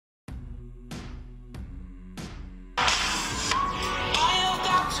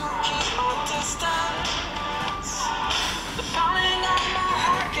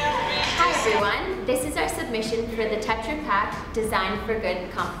submission for the Tetra Pak Design for Good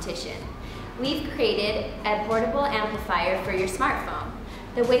competition. We've created a portable amplifier for your smartphone.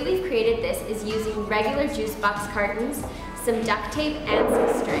 The way we've created this is using regular juice box cartons, some duct tape, and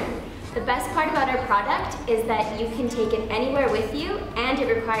some string. The best part about our product is that you can take it anywhere with you and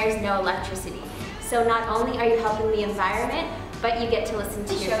it requires no electricity. So not only are you helping the environment, but you get to listen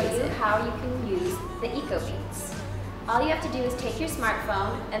to your music. To show you how you can use the EcoBeats. All you have to do is take your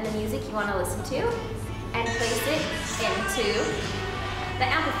smartphone and the music you want to listen to and place it into the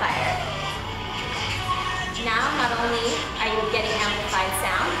amplifier. Now not only are you getting amplified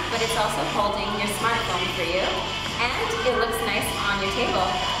sound, but it's also holding your smartphone for you and it looks nice on your table.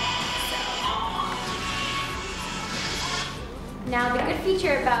 Now the good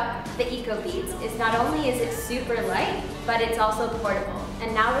feature about the EcoBeats is not only is it super light, but it's also portable.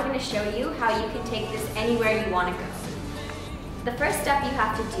 And now we're going to show you how you can take this anywhere you want to go. The first step you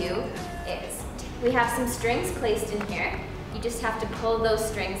have to do is, we have some strings placed in here. You just have to pull those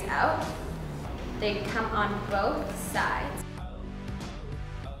strings out. They come on both sides.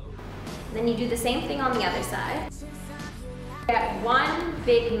 Then you do the same thing on the other side. You get one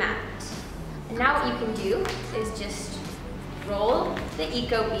big mat. And now what you can do is just roll the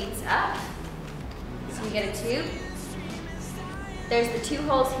EcoBeats up. So you get a tube. There's the two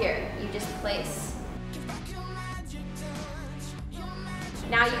holes here. You just place.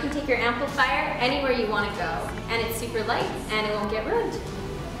 Now you can take your amplifier anywhere you want to go. And it's super light and it won't get ruined.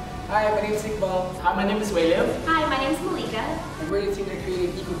 Hi, my name is Iqbal. Hi, my name is William. Hi, my name is Malika. And we're the team that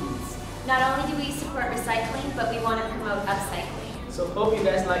created EcoBeats. Not only do we support recycling, but we want to promote upcycling. So hope you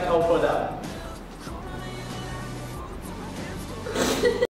guys like our product.